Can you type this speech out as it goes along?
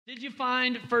Did you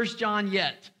find First John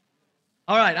yet?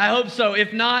 All right, I hope so.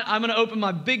 If not, I'm going to open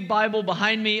my big Bible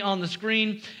behind me on the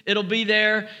screen. It'll be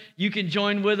there. You can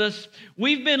join with us.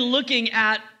 We've been looking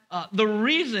at the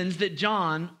reasons that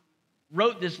John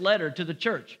wrote this letter to the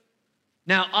church.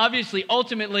 Now, obviously,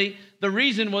 ultimately, the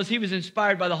reason was he was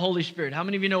inspired by the Holy Spirit. How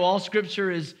many of you know all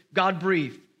Scripture is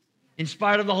God-breathed,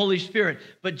 inspired of the Holy Spirit?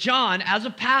 But John, as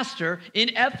a pastor in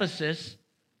Ephesus,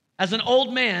 as an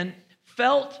old man,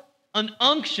 felt an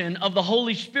unction of the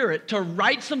Holy Spirit to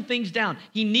write some things down.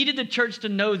 He needed the church to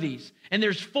know these. And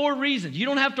there's 4 reasons. You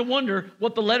don't have to wonder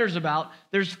what the letter's about.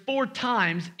 There's 4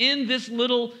 times in this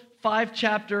little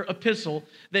 5-chapter epistle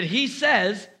that he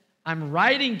says, I'm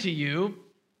writing to you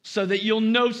so that you'll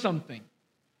know something.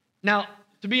 Now,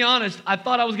 to be honest, I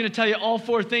thought I was going to tell you all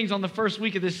 4 things on the first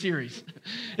week of this series.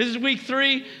 This is week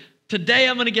 3. Today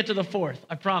I'm going to get to the 4th,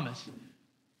 I promise.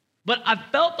 But I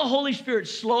felt the Holy Spirit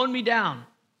slowing me down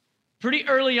pretty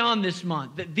early on this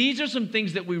month, that these are some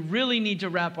things that we really need to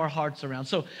wrap our hearts around.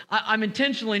 So I'm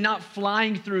intentionally not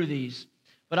flying through these,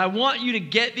 but I want you to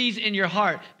get these in your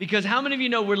heart, because how many of you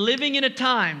know we're living in a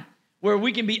time where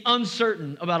we can be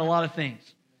uncertain about a lot of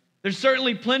things? There's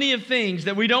certainly plenty of things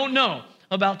that we don't know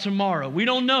about tomorrow. We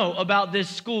don't know about this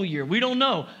school year. We don't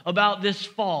know about this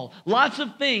fall. Lots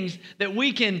of things that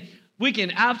we can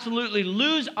absolutely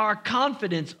lose our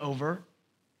confidence over,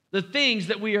 the things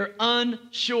that we are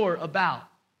unsure about.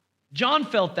 John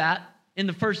felt that in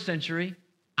the first century.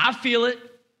 I feel it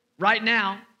right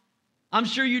now. I'm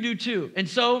sure you do too. And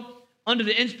so, under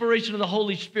the inspiration of the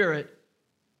Holy Spirit,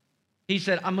 he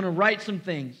said, I'm going to write some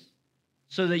things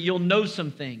so that you'll know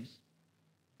some things.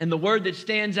 And the word that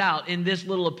stands out in this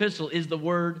little epistle is the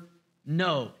word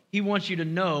know. He wants you to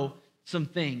know some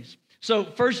things. So,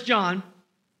 1 John,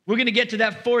 we're going to get to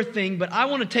that 4th thing, but I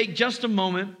want to take just a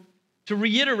moment to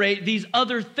reiterate these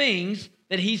other things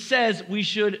that he says we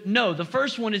should know. The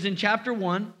first one is in chapter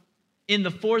 1, in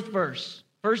the 4th verse.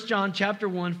 1 John chapter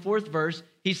 1, 4th verse,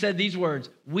 he said these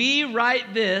words, we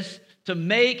write this to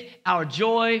make our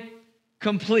joy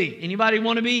complete. Anybody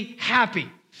want to be happy?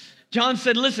 John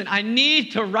said, listen, I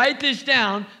need to write this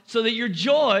down so that your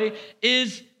joy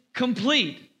is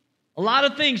complete. A lot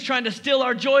of things trying to steal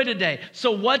our joy today.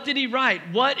 So what did he write?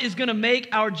 What is going to make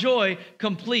our joy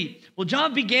complete? Well,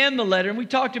 John began the letter, and we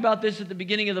talked about this at the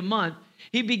beginning of the month.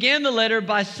 He began the letter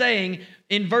by saying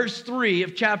in verse 3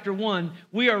 of chapter 1,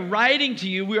 we are writing to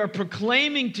you, we are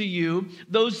proclaiming to you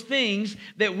those things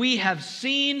that we have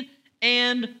seen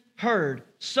and heard,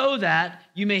 so that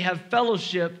you may have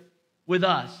fellowship with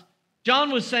us.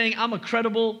 John was saying, I'm a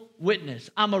credible witness.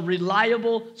 I'm a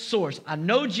reliable source. I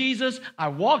know Jesus. I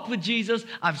walked with Jesus.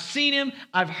 I've seen him.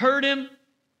 I've heard him.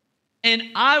 And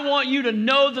I want you to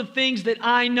know the things that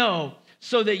I know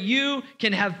so that you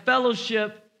can have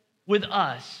fellowship with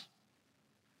us.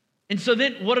 And so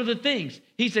then what are the things?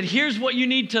 He said, here's what you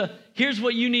need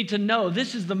to know.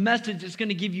 This is the message that's going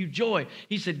to give you joy.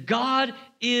 He said, God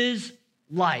is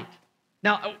light.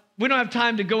 Now, we don't have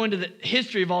time to go into the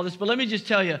history of all this, but let me just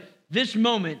tell you, this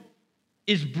moment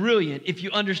is brilliant if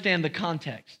you understand the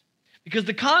context. Because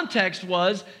the context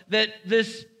was that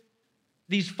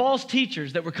these false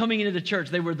teachers that were coming into the church,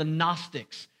 they were the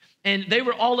Gnostics. And they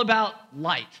were all about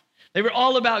light. They were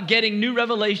all about getting new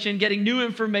revelation, getting new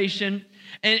information.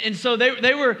 And so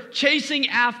they were chasing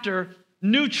after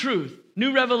new truth,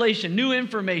 new revelation, new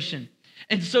information.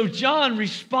 And so John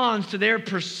responds to their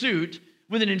pursuit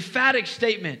with an emphatic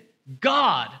statement.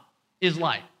 God is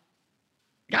light.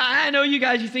 I know you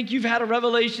guys, you think you've had a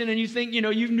revelation and you think,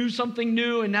 you knew something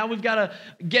new and now we've got to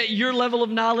get your level of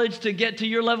knowledge to get to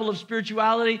your level of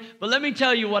spirituality. But let me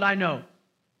tell you what I know,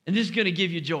 and this is going to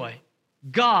give you joy.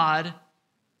 God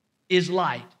is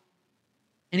light.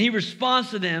 And he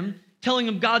responds to them, telling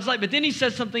them God's light. But then he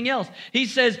says something else. He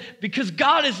says, because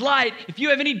God is light, if you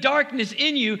have any darkness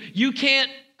in you, you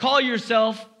can't call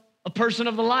yourself a person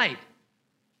of the light.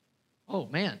 Oh,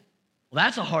 man. Well,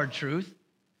 that's a hard truth.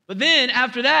 But then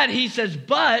after that, he says,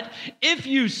 but if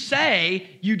you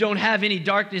say you don't have any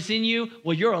darkness in you,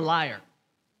 well, you're a liar.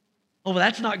 Oh, well,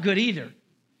 that's not good either.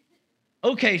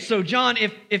 Okay, so John,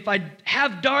 if I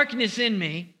have darkness in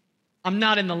me, I'm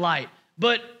not in the light.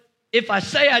 But if I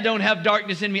say I don't have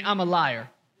darkness in me, I'm a liar.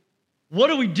 What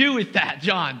do we do with that,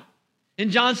 John?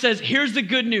 And John says, here's the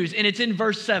good news, and it's in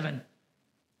verse 7.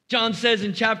 John says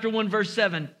in chapter 1, verse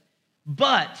 7,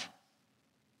 but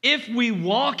if we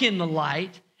walk in the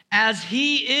light, as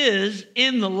he is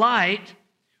in the light,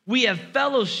 we have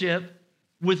fellowship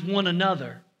with one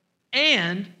another.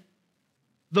 And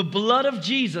the blood of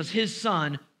Jesus, his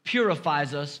son,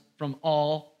 purifies us from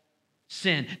all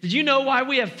sin. Did you know why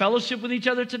we have fellowship with each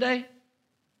other today?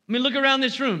 I mean, look around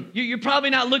this room. You're probably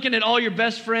not looking at all your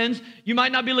best friends. You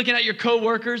might not be looking at your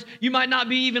coworkers. You might not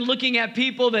be even looking at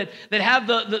people that have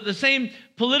the same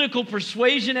political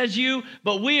persuasion as you,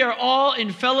 but we are all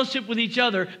in fellowship with each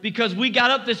other because we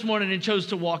got up this morning and chose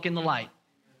to walk in the light.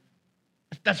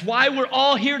 That's why we're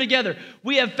all here together.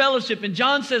 We have fellowship. And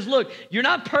John says, look, you're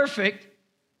not perfect,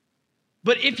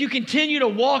 but if you continue to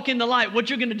walk in the light, what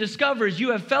you're going to discover is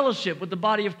you have fellowship with the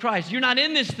body of Christ. You're not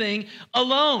in this thing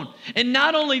alone. And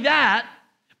not only that,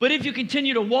 but if you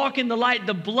continue to walk in the light,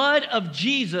 the blood of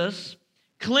Jesus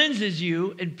cleanses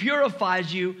you and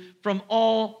purifies you from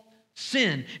all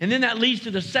sin. And then that leads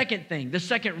to the second thing, the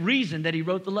second reason that he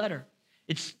wrote the letter.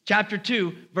 It's chapter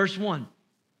 2, verse 1.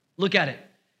 Look at it.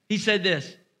 He said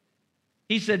this.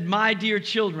 He said, my dear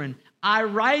children, I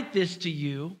write this to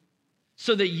you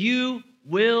so that you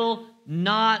will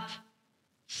not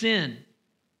sin.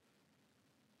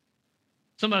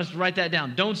 Somebody else write that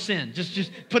down. Don't sin.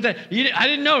 Just put that. I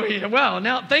didn't know. Well,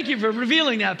 now thank you for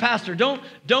revealing that, Pastor.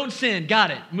 Don't sin. Got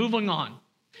it. Moving on.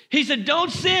 He said, don't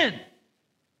sin.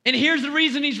 And here's the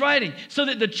reason he's writing, so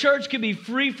that the church can be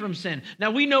free from sin.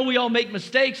 Now, we know we all make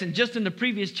mistakes, and just in the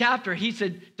previous chapter, he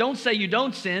said, don't say you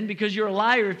don't sin because you're a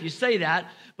liar if you say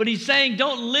that. But he's saying,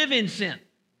 don't live in sin.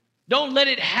 Don't let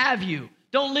it have you.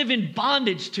 Don't live in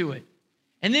bondage to it.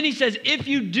 And then he says, if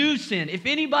you do sin, if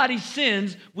anybody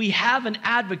sins, we have an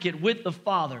advocate with the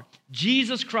Father,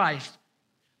 Jesus Christ,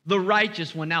 the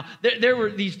righteous one. Now, there were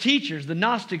these teachers, the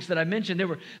Gnostics that I mentioned,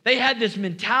 they had this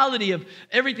mentality of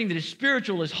everything that is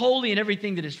spiritual is holy and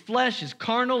everything that is flesh is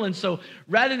carnal. And so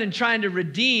rather than trying to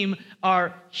redeem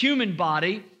our human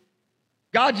body,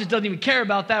 God just doesn't even care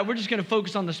about that. We're just going to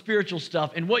focus on the spiritual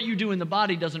stuff, and what you do in the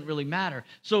body doesn't really matter.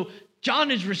 So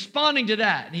John is responding to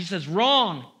that, and he says,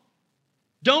 wrong.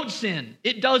 Don't sin.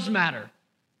 It does matter.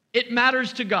 It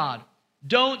matters to God.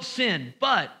 Don't sin.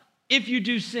 But if you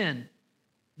do sin,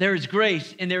 there is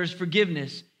grace and there is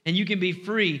forgiveness, and you can be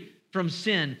free from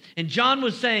sin. And John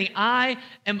was saying, I'm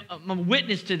a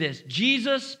witness to this.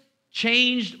 Jesus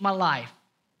changed my life.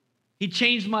 He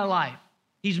changed my life.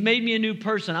 He's made me a new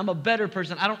person. I'm a better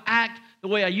person. I don't act the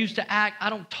way I used to act.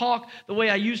 I don't talk the way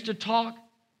I used to talk.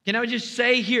 Can I just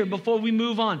say here before we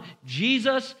move on,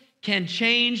 Jesus can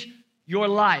change your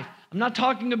life. I'm not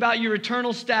talking about your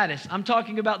eternal status. I'm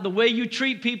talking about the way you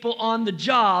treat people on the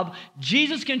job.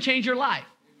 Jesus can change your life.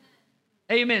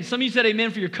 Amen. Some of you said amen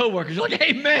for your coworkers. You're like,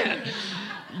 amen.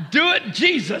 Do it,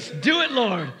 Jesus. Do it,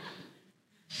 Lord.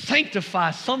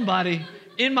 Sanctify somebody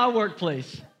in my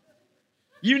workplace.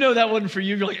 You know that wasn't for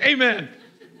you. You're like, amen.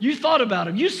 You thought about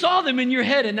them. You saw them in your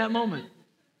head in that moment.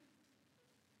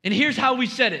 And here's how we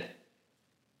said it.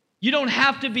 You don't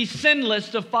have to be sinless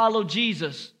to follow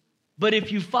Jesus, but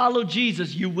if you follow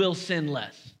Jesus, you will sin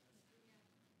less.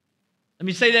 Let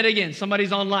me say that again.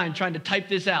 Somebody's online trying to type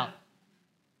this out.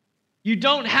 You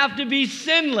don't have to be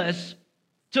sinless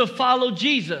to follow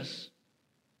Jesus,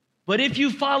 but if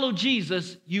you follow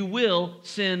Jesus, you will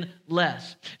sin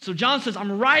less. So John says,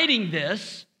 I'm writing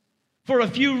this for a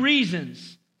few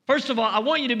reasons. First of all, I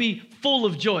want you to be full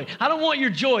of joy. I don't want your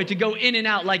joy to go in and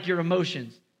out like your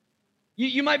emotions.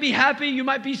 You might be happy, you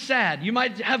might be sad. You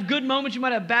might have good moments, you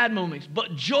might have bad moments.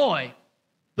 But joy,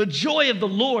 the joy of the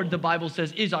Lord, the Bible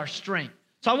says, is our strength.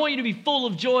 So I want you to be full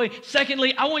of joy.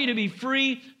 Secondly, I want you to be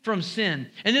free from sin.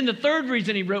 And then the third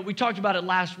reason he wrote, we talked about it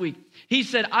last week. He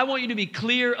said, I want you to be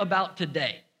clear about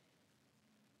today.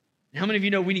 How many of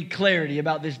you know we need clarity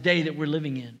about this day that we're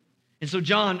living in? And so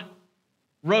John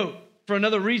wrote for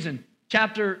another reason.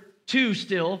 Chapter 2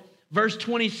 still, verse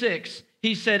 26,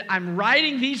 he said, I'm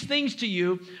writing these things to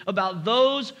you about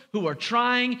those who are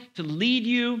trying to lead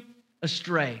you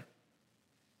astray.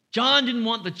 John didn't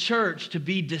want the church to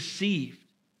be deceived.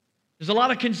 There's a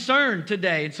lot of concern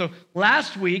today. And so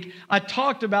last week, I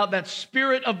talked about that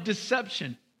spirit of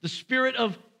deception, the spirit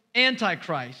of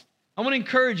Antichrist. I want to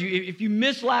encourage you, if you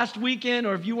missed last weekend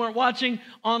or if you weren't watching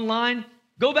online,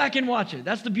 go back and watch it.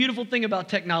 That's the beautiful thing about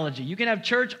technology. You can have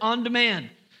church on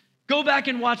demand. Go back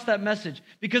and watch that message,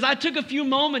 because I took a few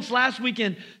moments last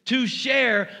weekend to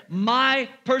share my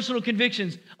personal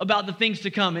convictions about the things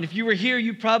to come. And if you were here,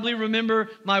 you probably remember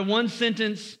my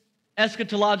one-sentence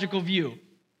eschatological view.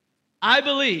 I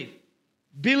believe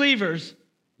believers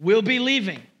will be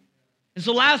leaving. And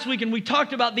so last weekend, we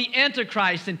talked about the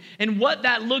Antichrist and what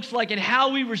that looks like and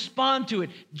how we respond to it.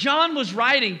 John was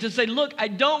writing to say, look, I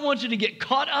don't want you to get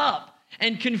caught up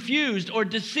and confused or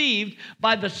deceived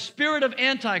by the spirit of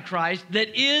Antichrist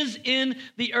that is in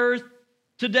the earth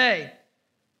today.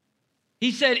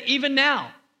 He said, even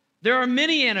now, there are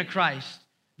many Antichrists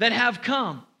that have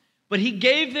come, but he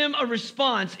gave them a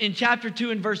response in chapter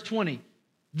 2 and verse 20.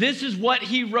 This is what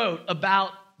he wrote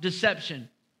about deception.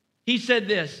 He said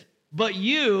this, but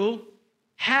you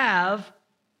have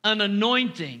an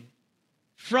anointing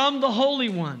from the Holy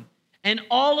One, and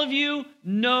all of you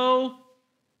know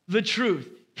the truth.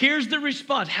 Here's the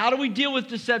response. How do we deal with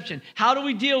deception? How do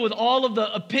we deal with all of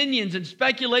the opinions and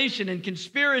speculation and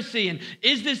conspiracy? And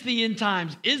is this the end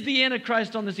times? Is the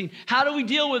Antichrist on the scene? How do we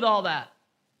deal with all that?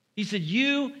 He said,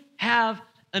 you have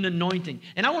an anointing.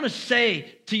 And I want to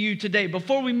say to you today,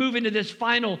 before we move into this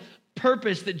final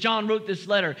purpose that John wrote this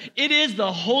letter, it is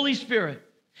the Holy Spirit.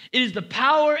 It is the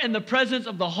power and the presence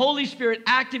of the Holy Spirit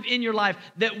active in your life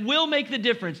that will make the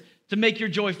difference to make your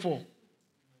joy full.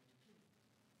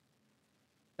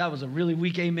 That was a really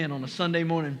weak amen on a Sunday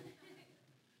morning.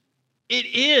 It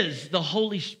is the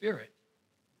Holy Spirit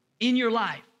in your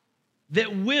life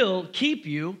that will keep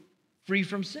you free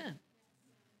from sin.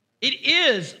 It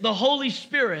is the Holy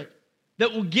Spirit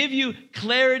that will give you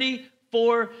clarity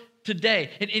for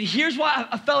today. And here's why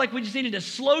I felt like we just needed to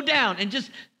slow down and just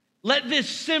let this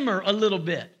simmer a little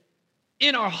bit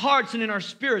in our hearts and in our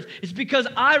spirits. It's because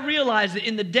I realize that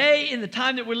in the day, in the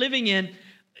time that we're living in,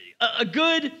 a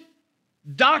good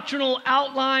doctrinal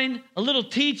outline, a little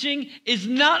teaching is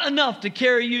not enough to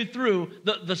carry you through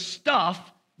the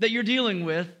stuff that you're dealing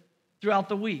with throughout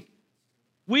the week.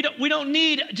 We don't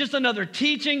need just another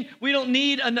teaching. We don't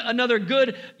need another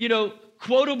good,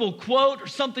 quotable quote or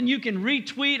something you can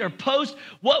retweet or post.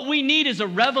 What we need is a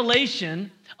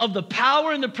revelation of the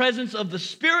power and the presence of the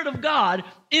Spirit of God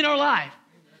in our life.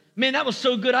 Man, that was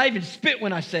so good. I even spit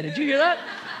when I said it. Did you hear that?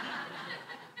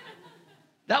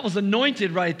 That was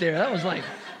anointed right there. That was like,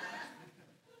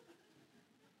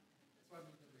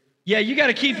 yeah, you got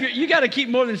to keep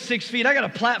more than 6 feet. I got a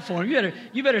platform.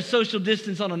 You better social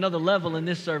distance on another level in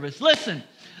this service. Listen,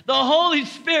 the Holy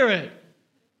Spirit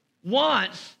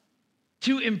wants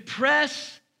to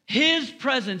impress His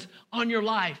presence on your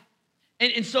life.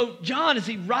 And so John, as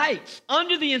he writes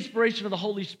under the inspiration of the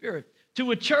Holy Spirit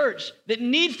to a church that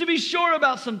needs to be sure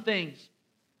about some things,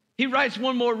 he writes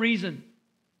one more reason.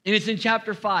 And it's in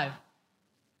chapter 5.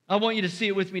 I want you to see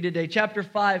it with me today. Chapter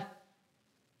 5,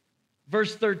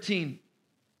 verse 13.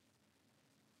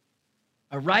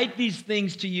 I write these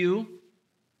things to you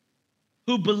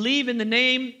who believe in the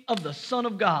name of the Son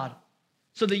of God,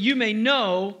 so that you may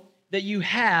know that you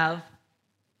have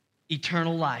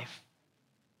eternal life.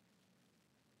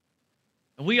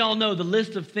 And we all know the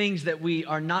list of things that we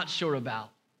are not sure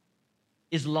about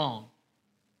is long.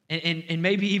 And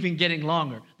maybe even getting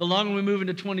longer. The longer we move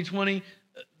into 2020,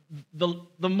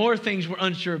 the more things we're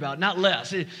unsure about, not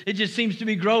less. It just seems to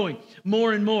be growing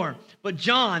more and more. But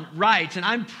John writes, and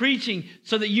I'm preaching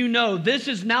so that you know this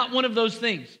is not one of those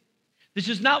things. This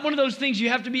is not one of those things you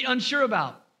have to be unsure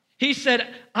about. He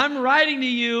said, I'm writing to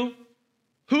you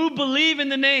who believe in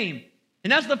the name.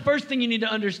 And that's the first thing you need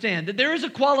to understand, that there is a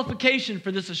qualification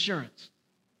for this assurance.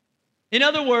 In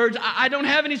other words, I don't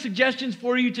have any suggestions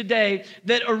for you today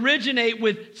that originate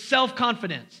with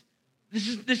self-confidence.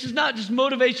 This is not just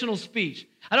motivational speech.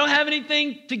 I don't have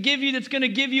anything to give you that's going to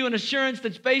give you an assurance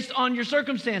that's based on your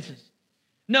circumstances.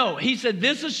 No, he said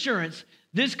this assurance,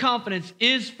 this confidence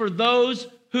is for those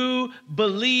who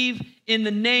believe in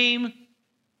the name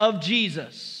of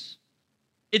Jesus.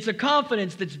 It's a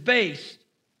confidence that's based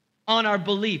on our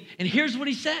belief. And here's what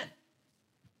he said.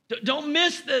 Don't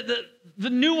miss the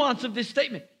nuance of this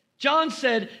statement. John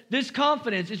said this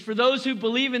confidence is for those who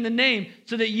believe in the name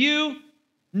so that you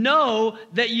know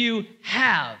that you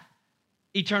have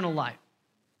eternal life.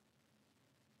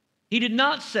 He did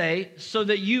not say so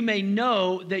that you may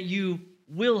know that you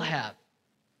will have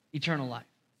eternal life.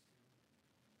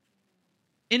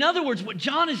 In other words, what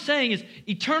John is saying is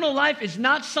eternal life is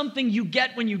not something you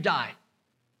get when you die.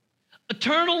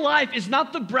 Eternal life is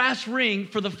not the brass ring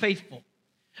for the faithful.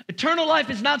 Eternal life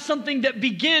is not something that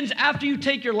begins after you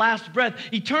take your last breath.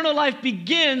 Eternal life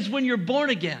begins when you're born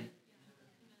again.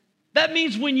 That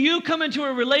means when you come into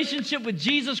a relationship with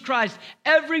Jesus Christ,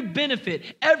 every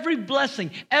benefit, every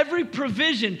blessing, every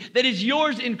provision that is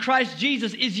yours in Christ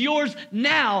Jesus is yours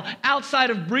now outside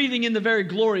of breathing in the very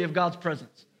glory of God's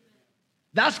presence.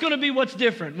 That's going to be what's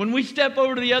different. When we step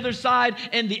over to the other side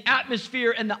and the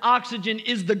atmosphere and the oxygen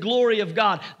is the glory of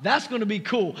God, that's going to be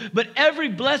cool. But every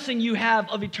blessing you have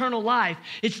of eternal life,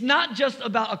 it's not just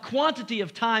about a quantity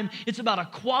of time, it's about a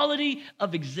quality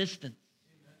of existence.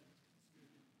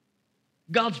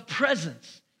 God's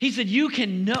presence. He said you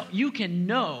can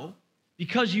know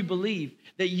because you believe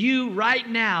that you right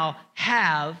now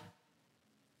have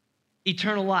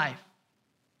eternal life.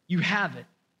 You have it.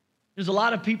 There's a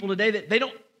lot of people today that they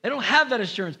don't have that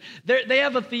assurance. They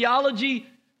have a theology,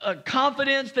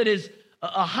 confidence that is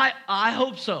a high, I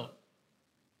hope so.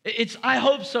 It's I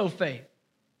hope so faith.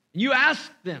 And you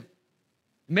ask them.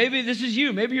 Maybe this is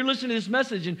you. Maybe you're listening to this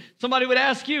message and somebody would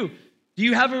ask you, do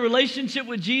you have a relationship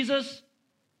with Jesus?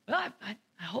 Well,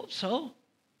 I hope so.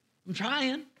 I'm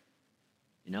trying.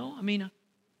 I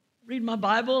read my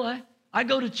Bible. I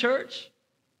go to church.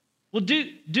 Well, do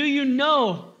you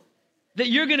know that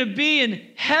you're going to be in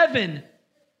heaven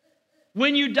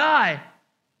when you die?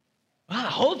 Well, I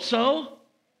hope so.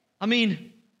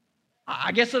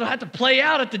 I guess it'll have to play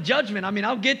out at the judgment.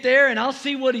 I'll get there and I'll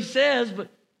see what he says. But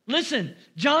listen,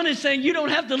 John is saying you don't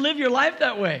have to live your life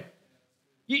that way.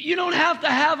 You don't have to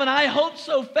have an I hope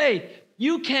so faith.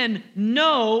 You can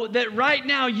know that right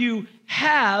now you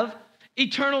have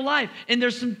eternal life. And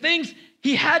there's some things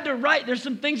he had to write. There's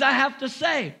some things I have to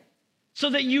say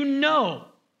so that you know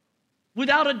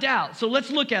without a doubt. So let's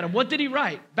look at him. What did he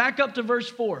write? Back up to verse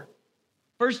 4.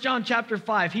 1 John chapter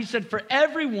 5. He said, for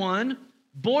everyone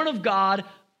born of God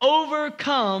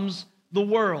overcomes the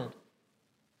world.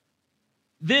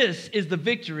 This is the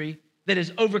victory that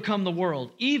has overcome the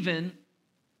world, even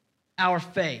our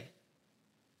faith.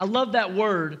 I love that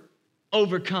word,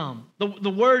 overcome. The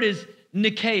word is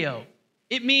nikeo.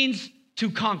 It means to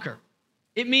conquer.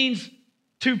 It means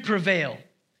to prevail.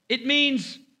 It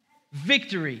means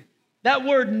victory. That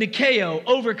word nikeo,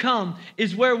 overcome,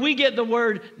 is where we get the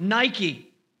word Nike.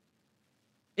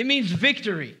 It means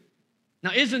victory.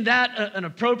 Now, isn't that an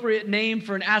appropriate name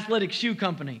for an athletic shoe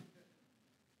company?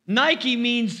 Nike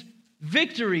means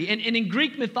victory. And in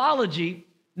Greek mythology,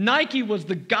 Nike was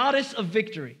the goddess of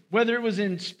victory. Whether it was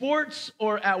in sports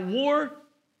or at war,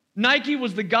 Nike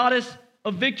was the goddess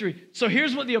of victory. So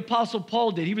here's what the Apostle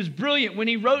Paul did. He was brilliant when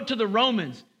he wrote to the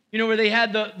Romans, where they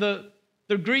had the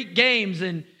Greek games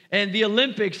and the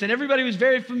Olympics, and everybody was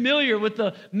very familiar with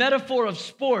the metaphor of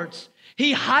sports.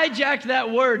 He hijacked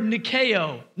that word,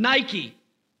 nikeo, Nike,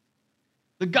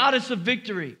 the goddess of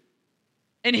victory.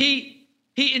 And he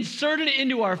inserted it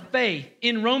into our faith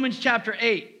in Romans chapter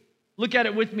 8. Look at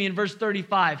it with me in verse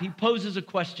 35. He poses a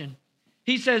question.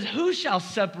 He says, who shall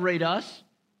separate us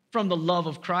from the love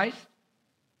of Christ?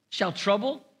 Shall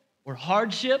trouble or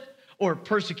hardship or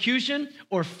persecution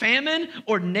or famine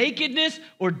or nakedness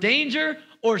or danger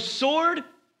or sword?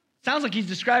 Sounds like he's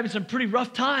describing some pretty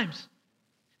rough times.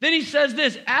 Then he says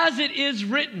this, as it is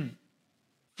written,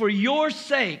 for your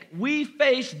sake we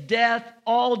face death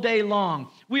all day long.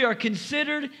 We are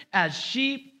considered as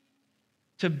sheep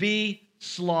to be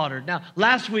slaughtered. Now,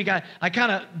 last week I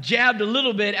kind of jabbed a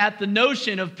little bit at the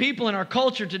notion of people in our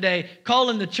culture today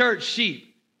calling the church sheep.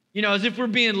 As if we're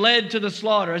being led to the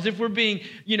slaughter, as if we're being,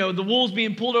 the wolves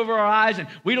being pulled over our eyes and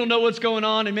we don't know what's going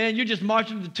on. And man, you're just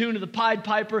marching to the tune of the Pied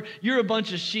Piper. You're a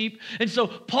bunch of sheep. And so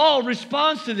Paul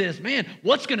responds to this, man,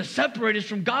 what's going to separate us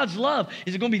from God's love?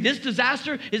 Is it going to be this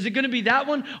disaster? Is it going to be that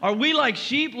one? Are we like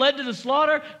sheep led to the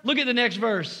slaughter? Look at the next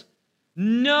verse.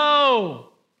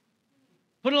 No.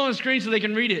 Put it on the screen so they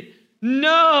can read it.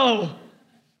 No.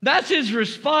 That's his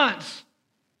response.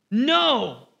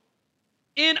 No.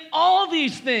 In all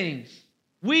these things,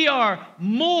 we are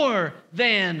more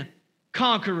than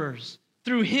conquerors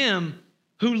through him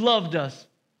who loved us.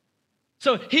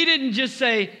 So he didn't just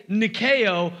say,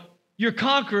 nikeo, you're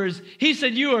conquerors. He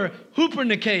said you are huper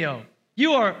nikeo.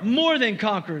 You are more than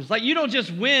conquerors. Like you don't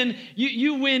just win,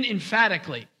 you win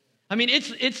emphatically.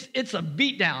 It's a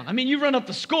beatdown. You run up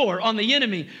the score on the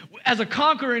enemy. As a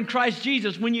conqueror in Christ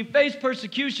Jesus, when you face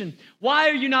persecution, why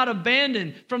are you not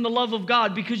abandoned from the love of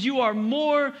God? Because you are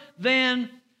more than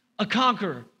a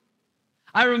conqueror.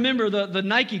 I remember the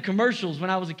Nike commercials when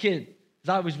I was a kid,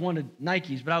 because I always wanted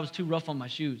Nikes, but I was too rough on my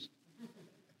shoes.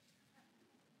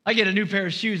 I get a new pair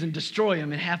of shoes and destroy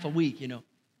them in half a week,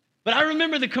 But I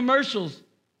remember the commercials,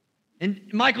 and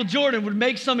Michael Jordan would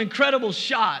make some incredible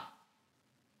shot.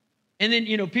 And then,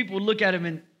 people would look at him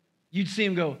and you'd see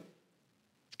him go,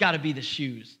 it's got to be the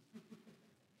shoes.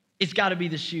 It's got to be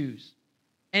the shoes.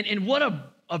 And what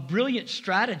a brilliant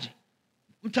strategy.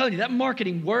 I'm telling you, that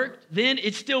marketing worked then.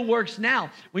 It still works now.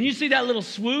 When you see that little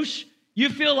swoosh, you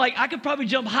feel like I could probably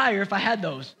jump higher if I had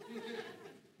those.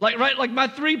 Like my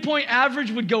 3-point average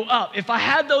would go up. If I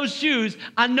had those shoes,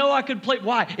 I know I could play.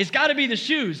 Why? It's got to be the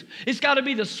shoes. It's got to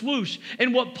be the swoosh.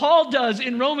 And what Paul does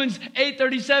in Romans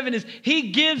 8:37 is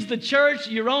he gives the church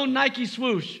your own Nike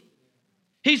swoosh.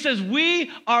 He says,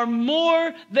 we are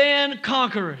more than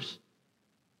conquerors.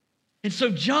 And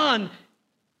so John,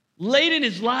 late in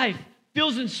his life,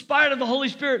 feels inspired of the Holy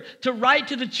Spirit to write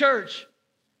to the church.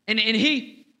 And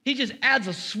he just adds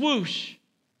a swoosh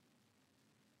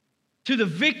to the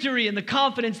victory and the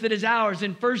confidence that is ours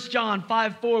in 1 John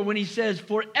 5:4 when he says,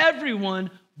 for everyone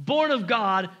born of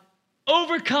God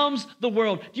overcomes the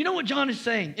world. Do you know what John is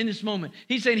saying in this moment?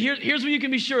 He's saying, here's what you can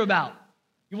be sure about.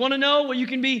 You want to know what you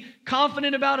can be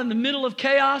confident about in the middle of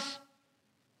chaos?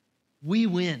 We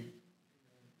win.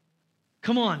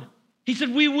 Come on. He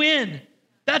said, we win.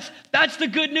 That's the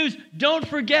good news. Don't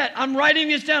forget. I'm writing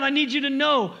this down. I need you to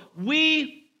know.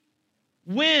 We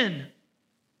win.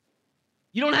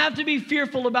 You don't have to be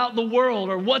fearful about the world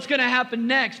or what's going to happen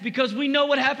next because we know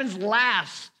what happens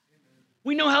last.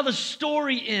 We know how the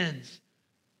story ends.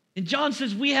 And John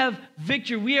says we have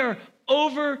victory. We are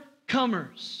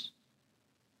overcomers.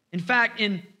 In fact,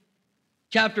 in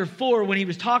chapter 4, when he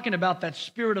was talking about that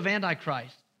spirit of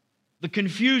Antichrist, the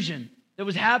confusion that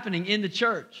was happening in the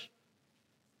church,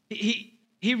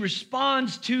 he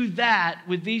responds to that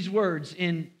with these words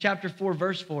in chapter 4,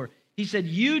 verse 4. He said,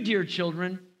 you, dear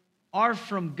children, are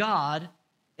from God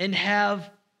and have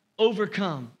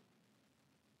overcome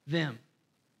them.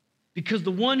 Because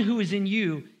the one who is in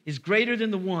you is greater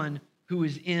than the one who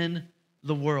is in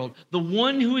the world. The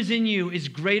one who is in you is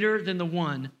greater than the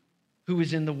one who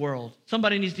is in the world.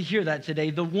 Somebody needs to hear that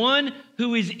today. The one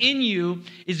who is in you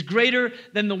is greater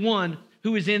than the one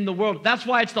who is in the world. That's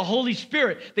why it's the Holy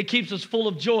Spirit that keeps us full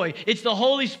of joy. It's the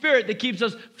Holy Spirit that keeps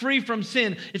us free from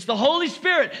sin. It's the Holy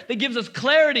Spirit that gives us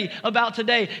clarity about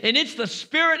today. And it's the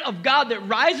Spirit of God that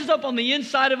rises up on the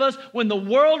inside of us when the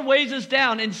world weighs us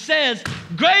down and says,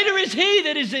 greater is he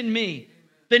that is in me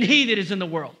than he that is in the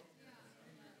world.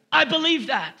 I believe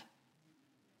that.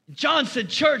 John said,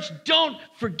 church, don't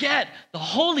forget the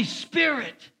Holy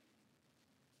Spirit.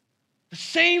 The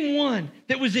same one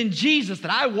that was in Jesus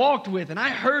that I walked with and I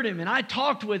heard him and I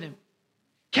talked with him,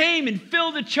 came and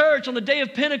filled the church on the day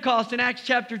of Pentecost in Acts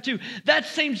chapter 2. That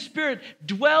same Spirit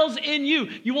dwells in you.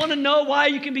 You want to know why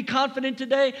you can be confident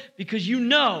today? Because you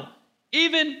know,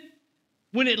 even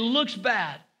when it looks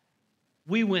bad,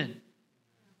 we win.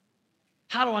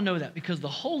 How do I know that? Because the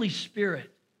Holy Spirit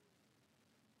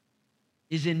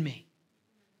is in me.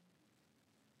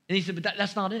 And he said, but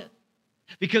that's not it.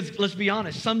 Because let's be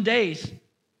honest, some days,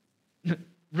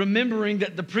 remembering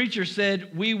that the preacher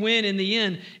said we win in the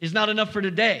end is not enough for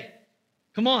today.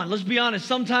 Come on, let's be honest.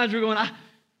 Sometimes we're going,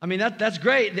 I mean, that's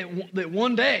great that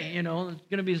one day, it's going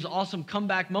to be this awesome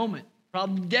comeback moment.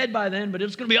 Probably dead by then, but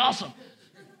it's going to be awesome.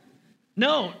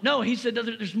 No, he said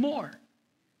there's more.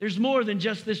 There's more than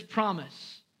just this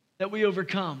promise that we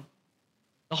overcome.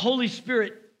 The Holy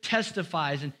Spirit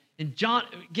testifies, and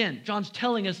John's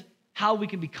telling us how we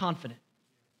can be confident.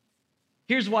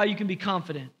 Here's why you can be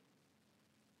confident.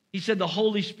 He said the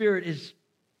Holy Spirit is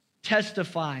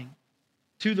testifying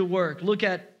to the work. Look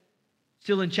at,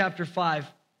 still in chapter 5,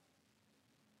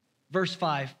 verse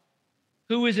 5.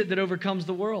 Who is it that overcomes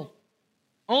the world?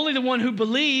 Only the one who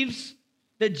believes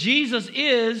that Jesus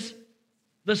is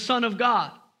the Son of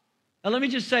God. Now let me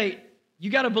just say, you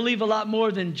got to believe a lot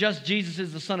more than just Jesus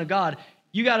is the Son of God.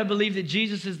 You got to believe that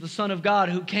Jesus is the Son of God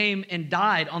who came and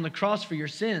died on the cross for your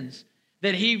sins,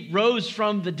 that he rose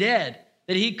from the dead,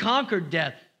 that he conquered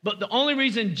death. But the only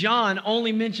reason John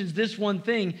only mentions this one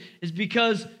thing is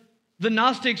because the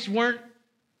Gnostics weren't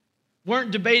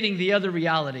debating the other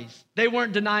realities. They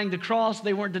weren't denying the cross.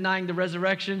 They weren't denying the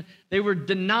resurrection. They were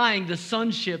denying the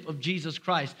sonship of Jesus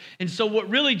Christ. And so what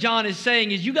really John is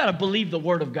saying is you got to believe the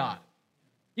word of God.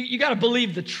 You got to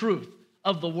believe the truth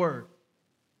of the word.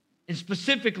 And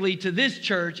specifically to this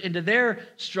church and to their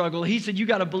struggle, he said, you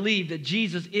got to believe that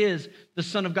Jesus is the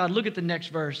Son of God. Look at the next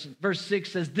verse. Verse 6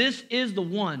 says, this is the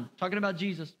one, talking about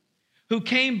Jesus, who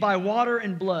came by water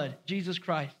and blood, Jesus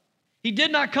Christ. He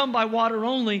did not come by water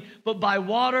only, but by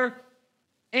water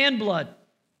and blood.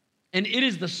 And it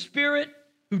is the Spirit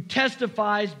who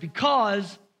testifies,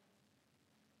 because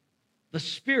the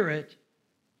Spirit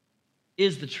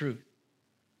is the truth.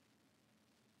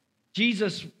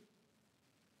 Jesus,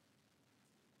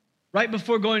 right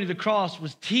before going to the cross,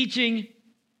 was teaching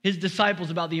his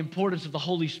disciples about the importance of the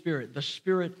Holy Spirit, the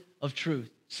Spirit of truth.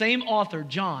 Same author,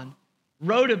 John,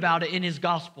 wrote about it in his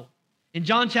gospel. In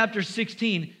John chapter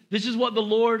 16, this is what the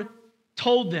Lord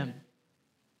told them.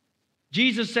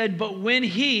 Jesus said, but when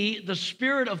he, the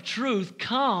Spirit of truth,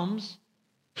 comes,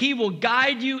 he will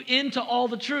guide you into all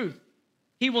the truth.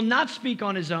 He will not speak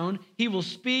on his own. He will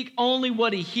speak only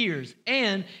what he hears,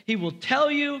 and he will tell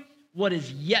you what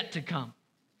is yet to come.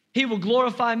 He will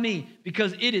glorify me,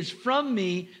 because it is from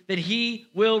me that he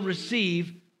will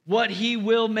receive what he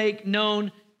will make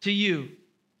known to you.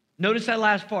 Notice that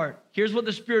last part. Here's what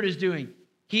the Spirit is doing.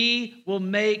 He will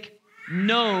make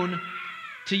known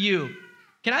to you.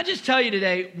 Can I just tell you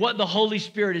today what the Holy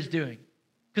Spirit is doing?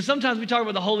 Because sometimes we talk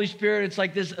about the Holy Spirit, it's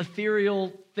like this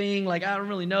ethereal thing, like I don't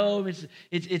really know,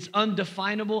 it's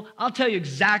undefinable. I'll tell you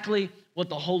exactly what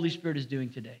the Holy Spirit is doing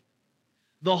today.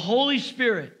 The Holy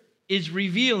Spirit is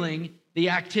revealing the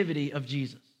activity of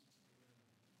Jesus.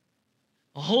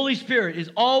 The Holy Spirit is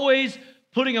always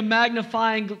putting a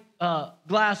magnifying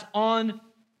glass on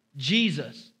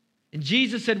Jesus. And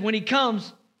Jesus said when he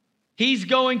comes, he's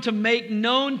going to make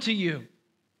known to you.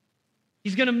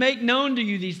 He's going to make known to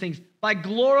you these things by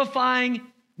glorifying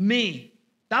me.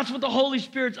 That's what the Holy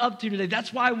Spirit's up to today.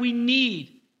 That's why we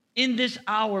need in this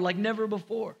hour like never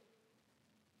before.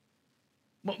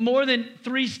 More than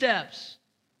 3 steps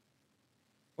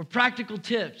or practical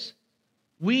tips.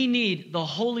 We need the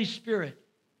Holy Spirit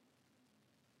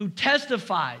who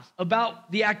testifies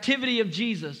about the activity of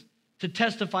Jesus to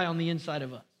testify on the inside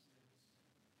of us.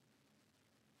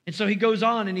 And so he goes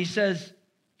on and he says,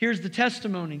 here's the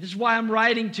testimony. This is why I'm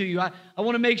writing to you. I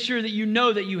want to make sure that you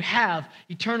know that you have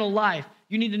eternal life.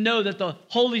 You need to know that the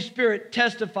Holy Spirit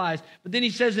testifies. But then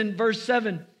he says in verse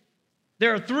 7,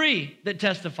 there are 3 that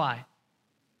testify.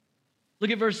 Look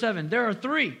at verse 7. There are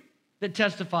 3 that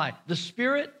testify. The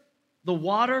Spirit, the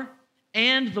water,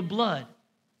 and the blood.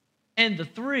 And the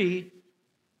 3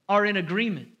 are in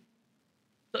agreement.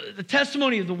 The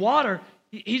testimony of the water,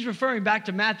 he's referring back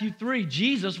to Matthew 3.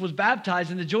 Jesus was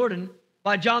baptized in the Jordan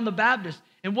by John the Baptist.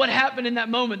 And what happened in that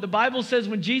moment? The Bible says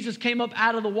when Jesus came up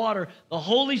out of the water, the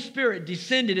Holy Spirit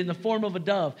descended in the form of a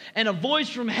dove. And a voice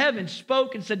from heaven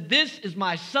spoke and said, "This is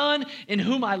my Son in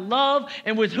whom I love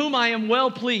and with whom I am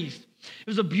well pleased." It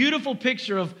was a beautiful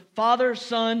picture of Father,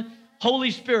 Son,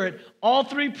 Holy Spirit, all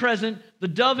 3 present. The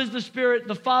dove is the Spirit,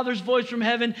 the Father's voice from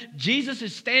heaven. Jesus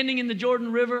is standing in the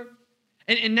Jordan River.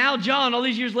 And now John, all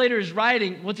these years later, is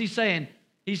writing. What's he saying?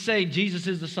 He's saying Jesus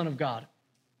is the Son of God.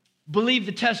 Believe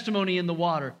the testimony in the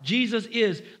water. Jesus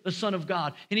is the Son of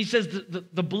God. And he says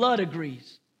the blood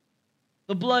agrees.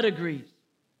 The blood agrees.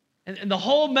 And the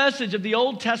whole message of the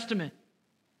Old Testament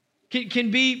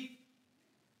could be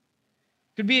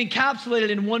encapsulated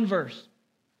in one verse.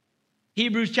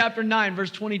 Hebrews chapter 9,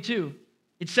 verse 22.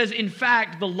 It says, in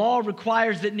fact, the law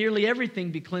requires that nearly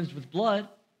everything be cleansed with blood.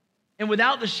 And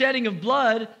without the shedding of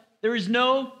blood, there is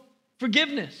no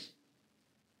forgiveness.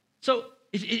 So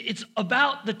it's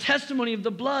about the testimony of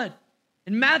the blood.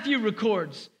 And Matthew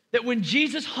records that when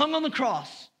Jesus hung on the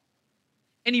cross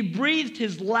and he breathed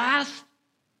his last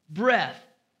breath,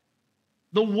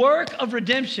 the work of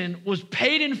redemption was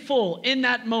paid in full in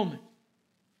that moment.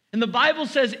 And the Bible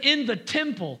says in the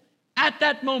temple, at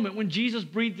that moment when Jesus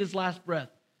breathed his last breath,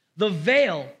 the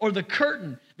veil or the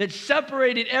curtain that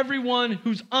separated everyone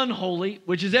who's unholy,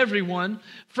 which is everyone,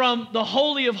 from the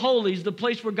Holy of Holies, the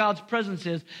place where God's presence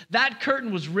is, that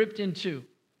curtain was ripped in two.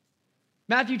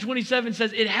 Matthew 27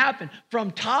 says it happened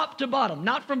from top to bottom,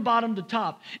 not from bottom to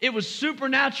top. It was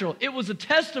supernatural. It was a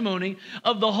testimony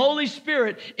of the Holy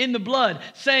Spirit in the blood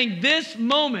saying this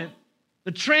moment,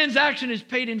 the transaction is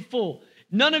paid in full.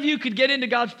 None of you could get into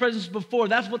God's presence before.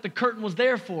 That's what the curtain was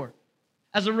there for.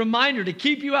 As a reminder to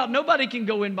keep you out. Nobody can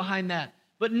go in behind that.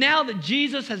 But now that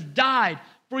Jesus has died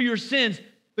for your sins,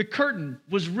 the curtain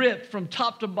was ripped from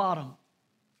top to bottom.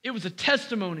 It was a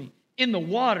testimony in the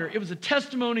water. It was a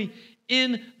testimony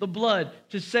in the blood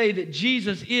to say that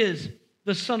Jesus is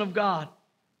the Son of God.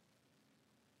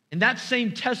 And that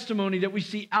same testimony that we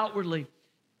see outwardly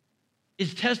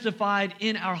is testified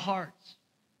in our hearts.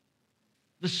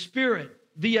 The Spirit,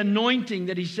 the anointing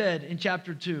that he said in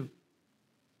chapter 2.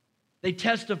 They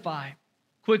testify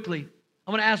quickly.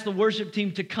 I want to ask the worship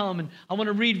team to come, and I want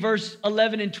to read verse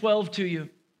 11 and 12 to you.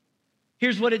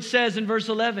 Here's what it says in verse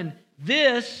 11.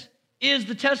 This is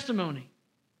the testimony.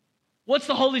 What's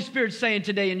the Holy Spirit saying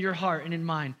today in your heart and in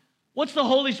mine? What's the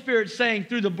Holy Spirit saying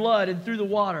through the blood and through the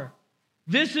water?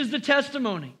 This is the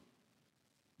testimony.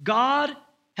 God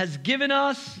has given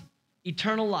us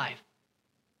eternal life,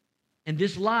 and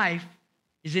this life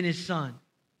is in his Son.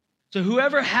 So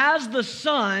whoever has the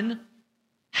Son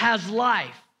has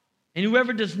life, and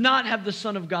whoever does not have the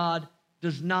Son of God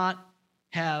does not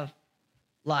have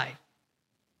life.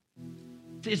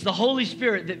 It's the Holy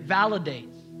Spirit that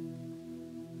validates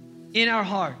in our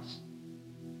hearts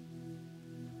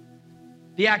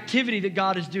the activity that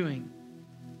God is doing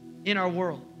in our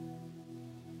world.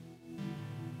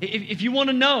 If you want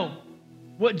to know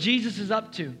what Jesus is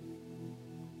up to,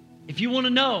 if you want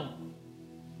to know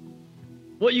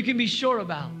what you can be sure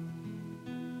about,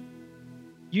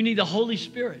 you need the Holy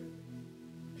Spirit.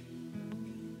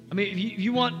 I mean, if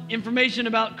you want information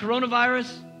about coronavirus,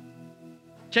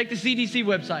 check the CDC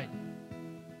website.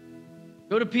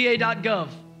 Go to pa.gov.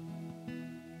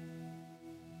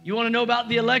 You want to know about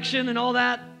the election and all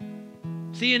that?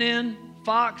 CNN,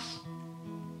 Fox.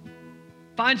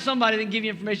 Find somebody that can give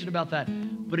you information about that.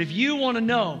 But if you want to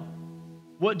know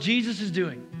what Jesus is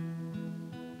doing,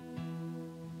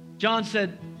 John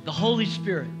said, the Holy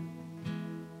Spirit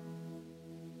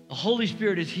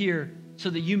is here so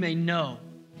that you may know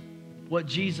what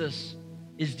Jesus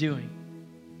is doing.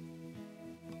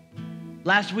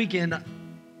 Last weekend,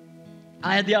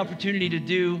 I had the opportunity to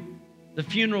do the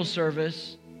funeral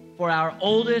service for our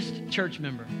oldest church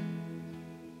member.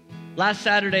 Last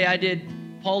Saturday, I did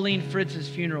Pauline Fritz's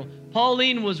funeral.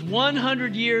 Pauline was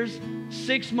 100 years,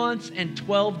 6 months, and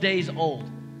 12 days old.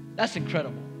 That's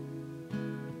incredible.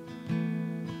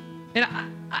 And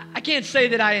I can't say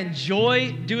that I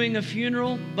enjoy doing a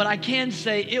funeral, but I can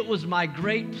say it was my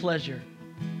great pleasure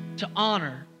to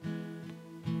honor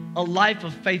a life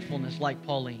of faithfulness like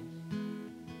Pauline.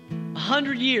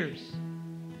 100 years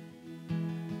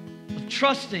of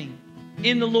trusting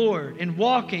in the Lord and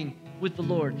walking with the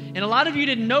Lord. And a lot of you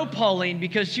didn't know Pauline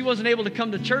because she wasn't able to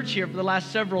come to church here for the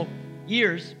last several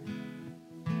years.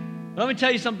 But let me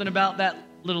tell you something about that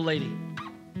little lady.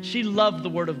 She loved the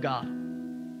Word of God.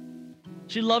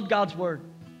 She loved God's Word.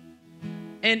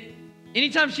 And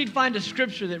anytime she'd find a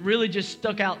scripture that really just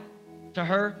stuck out to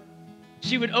her,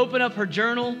 she would open up her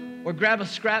journal or grab a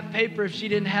scrap paper if she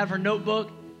didn't have her notebook,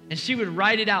 and she would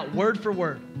write it out word for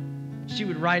word. She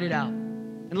would write it out.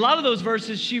 And a lot of those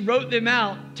verses, she wrote them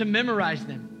out to memorize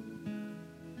them.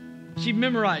 She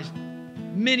memorized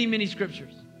many, many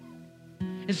scriptures.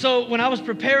 And so when I was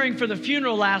preparing for the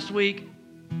funeral last week,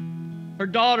 her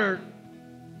daughter,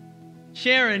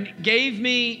 Sharon, gave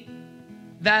me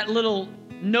that little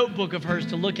notebook of hers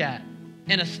to look at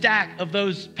and a stack of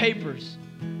those papers.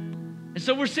 And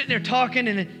so we're sitting there talking,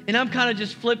 and I'm kind of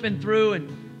just flipping through,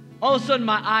 and all of a sudden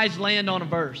my eyes land on a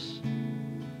verse.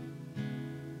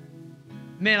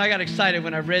 Man, I got excited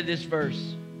when I read this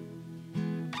verse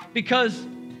because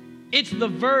it's the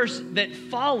verse that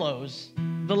follows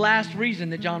the last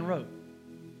reason that John wrote.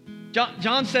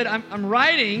 John said, I'm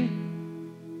writing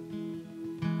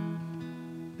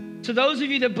to those of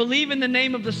you that believe in the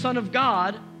name of the Son of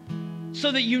God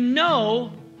so that you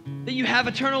know that you have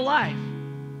eternal life.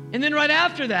 And then right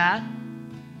after that,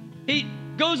 he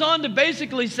goes on to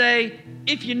basically say,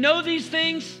 if you know these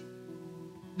things,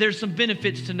 there's some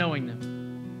benefits to knowing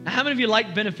them. Now, how many of you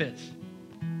like benefits?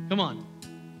 Come on.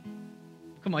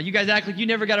 Come on, you guys act like you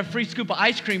never got a free scoop of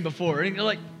ice cream before. And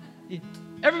like,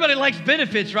 everybody likes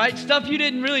benefits, right? Stuff you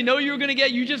didn't really know you were going to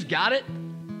get, you just got it.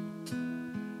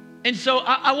 And so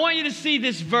I want you to see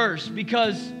this verse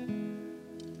because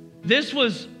this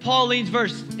was Pauline's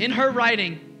verse in her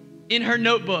writing, in her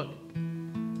notebook.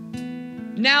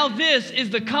 Now this is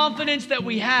the confidence that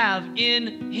we have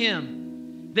in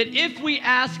Him, that if we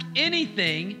ask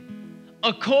anything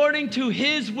according to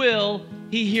His will,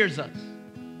 He hears us.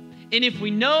 And if we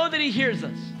know that He hears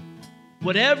us,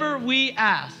 whatever we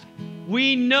ask,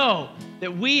 we know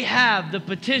that we have the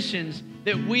petitions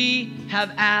that we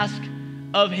have asked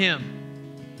of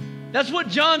Him. That's what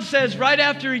John says right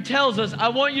after he tells us, I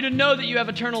want you to know that you have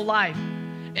eternal life.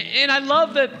 And I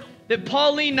love that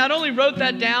Pauline not only wrote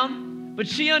that down, but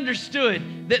she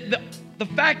understood that the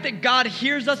fact that God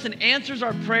hears us and answers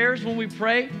our prayers when we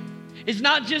pray is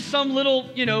not just some little,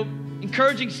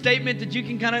 encouraging statement that you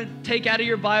can kind of take out of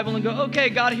your Bible and go, okay,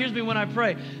 God hears me when I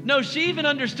pray. No, she even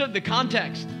understood the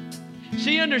context.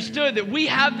 She understood that we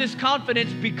have this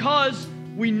confidence because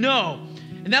we know.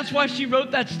 And that's why she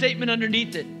wrote that statement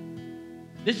underneath it.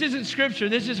 This isn't scripture,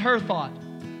 this is her thought.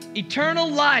 Eternal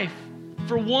life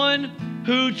for one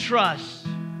who trusts.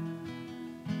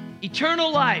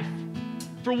 Eternal life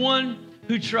for one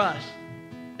who trusts.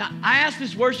 Now, I asked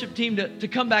this worship team to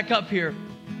come back up here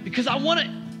because I want to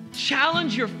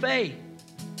challenge your faith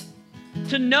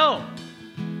to know.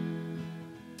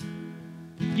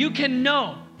 You can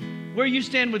know where you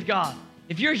stand with God.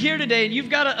 If you're here today and you've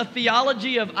got a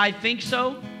theology of I think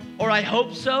so or I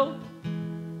hope so,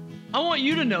 I want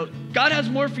you to know God has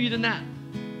more for you than that.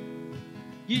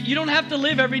 You don't have to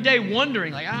live every day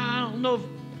wondering, like, I don't know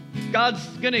if God's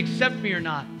going to accept me or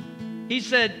not. He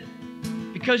said,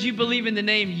 because you believe in the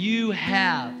name, you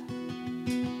have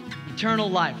eternal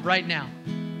life right now.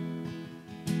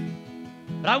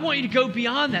 But I want you to go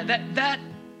beyond that.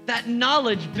 That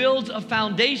knowledge builds a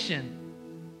foundation.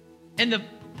 And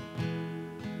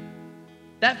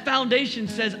that foundation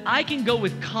says, I can go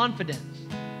with confidence.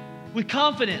 With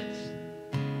confidence.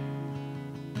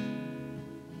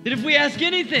 That if we ask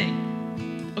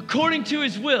anything according to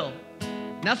His will,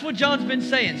 and that's what John's been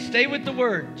saying, stay with the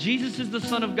Word. Jesus is the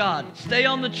Son of God. Stay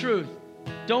on the truth.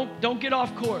 Don't get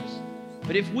off course.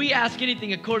 But if we ask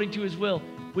anything according to His will,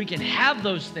 we can have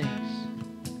those things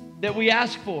that we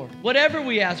ask for. Whatever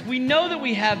we ask, we know that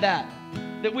we have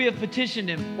that we have petitioned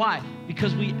Him. Why?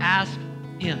 Because we ask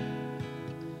Him.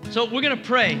 So we're going to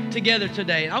pray together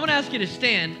today. I want to ask you to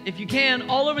stand, if you can,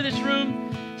 all over this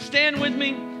room. Stand with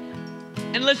me.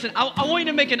 And listen, I want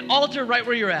you to make an altar right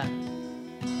where you're at.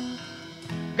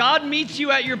 God meets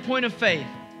you at your point of faith.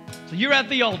 So you're at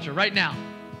the altar right now.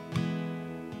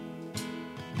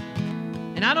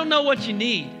 And I don't know what you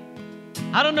need.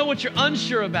 I don't know what you're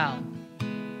unsure about.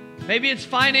 Maybe it's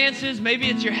finances, maybe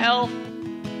it's your health.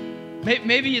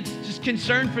 Maybe it's just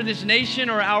concern for this nation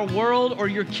or our world or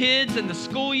your kids and the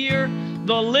school year.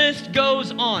 The list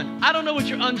goes on. I don't know what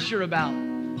you're unsure about.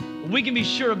 But we can be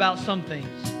sure about some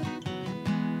things.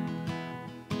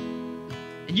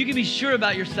 And you can be sure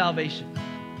about your salvation.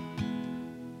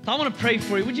 So I want to pray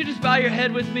for you. Would you just bow your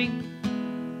head with me?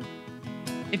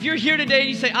 If you're here today and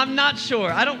you say, I'm not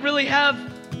sure, I don't really have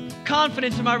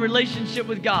confidence in my relationship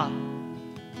with God.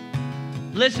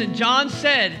 Listen, John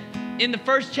said in the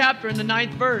first chapter, in the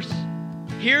 9th verse,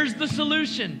 here's the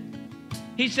solution.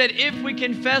 He said, if we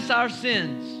confess our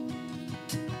sins,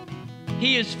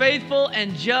 He is faithful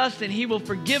and just, and He will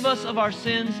forgive us of our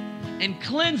sins and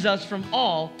cleanse us from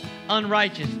all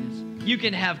unrighteousness. You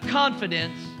can have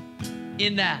confidence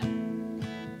in that.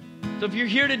 So if you're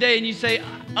here today and you say,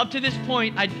 up to this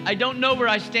point, I don't know where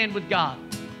I stand with God,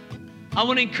 I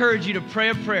want to encourage you to pray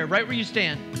a prayer right where you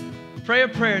stand. Pray a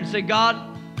prayer and say, God,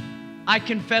 I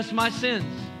confess my sins.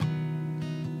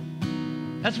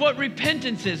 That's what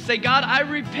repentance is. Say, God, I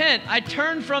repent. I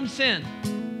turn from sin.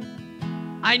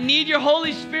 I need your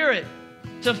Holy Spirit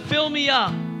to fill me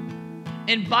up.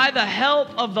 And by the help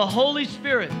of the Holy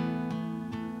Spirit,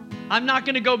 I'm not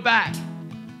going to go back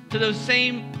to those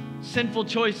same sinful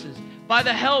choices. By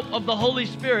the help of the Holy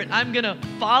Spirit, I'm going to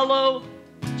follow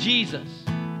Jesus.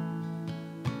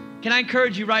 Can I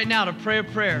encourage you right now to pray a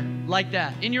prayer like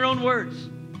that in your own words?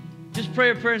 Just pray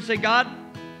a prayer and say, God,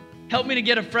 help me to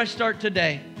get a fresh start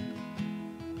today.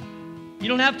 You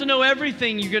don't have to know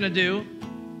everything you're going to do,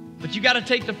 but you got to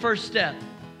take the first step.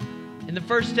 And the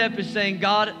first step is saying,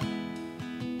 God,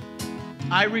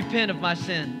 I repent of my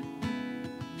sin.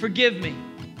 Forgive me.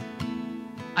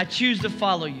 I choose to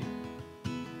follow you.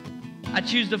 I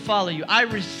choose to follow you. I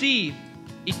receive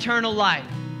eternal life.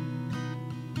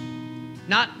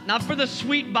 Not for the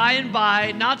sweet by and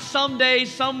by, not someday,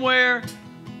 somewhere,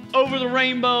 over the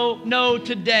rainbow. No,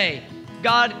 today.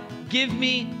 God, give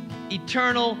me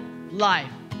eternal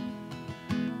life.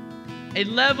 A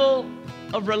level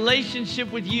of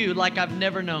relationship with you like I've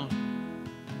never known.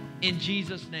 In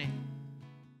Jesus' name.